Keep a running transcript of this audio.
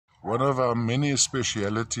One of our many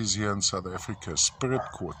specialities here in South Africa, spirit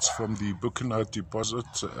quartz from the Buchenhout deposit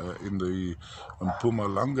in the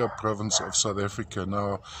Mpumalanga province of South Africa.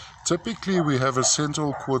 Now, typically we have a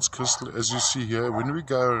central quartz crystal, as you see here. When we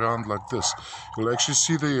go around like this, you'll actually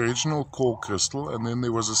see the original core crystal, and then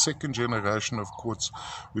there was a second generation of quartz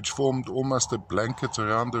which formed almost a blanket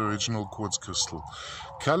around the original quartz crystal.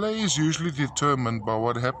 Color is usually determined by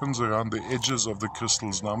what happens around the edges of the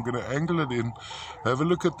crystals. Now I'm going to angle it in, have a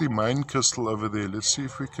look at the main crystal over there. Let's see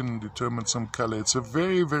if we can determine some color. It's a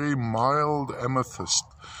very, very mild amethyst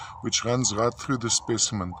which runs right through the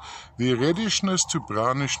specimen. The reddishness to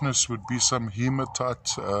brownishness would be some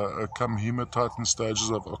hematite, hematite in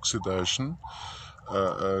stages of oxidation,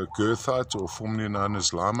 goethite, or formerly known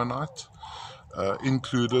as limonite.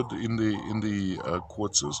 Included in the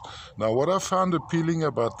quartzes. Now, what I found appealing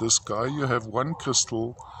about this guy, you have one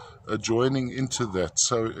crystal joining into that,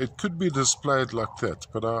 so it could be displayed like that,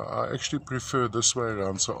 but I actually prefer this way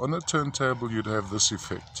around. So on a turntable you'd have this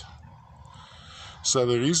effect. So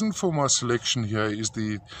the reason for my selection here is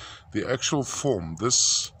the actual form,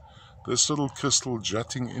 this little crystal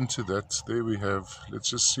jutting into that. There we have,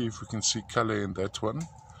 let's just see if we can see color in that one.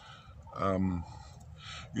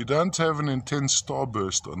 You don't have an intense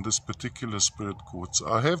starburst on this particular spirit quartz.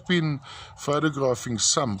 I have been photographing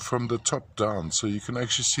some from the top down, so you can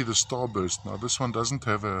actually see the starburst. Now this one doesn't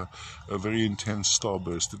have a very intense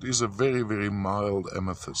starburst. It is a very, very mild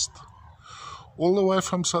amethyst. All the way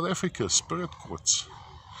from South Africa, spirit quartz.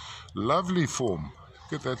 Lovely form.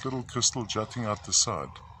 Look at that little crystal jutting out the side.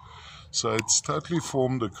 So it's totally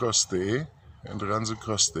formed across there and runs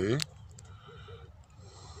across there.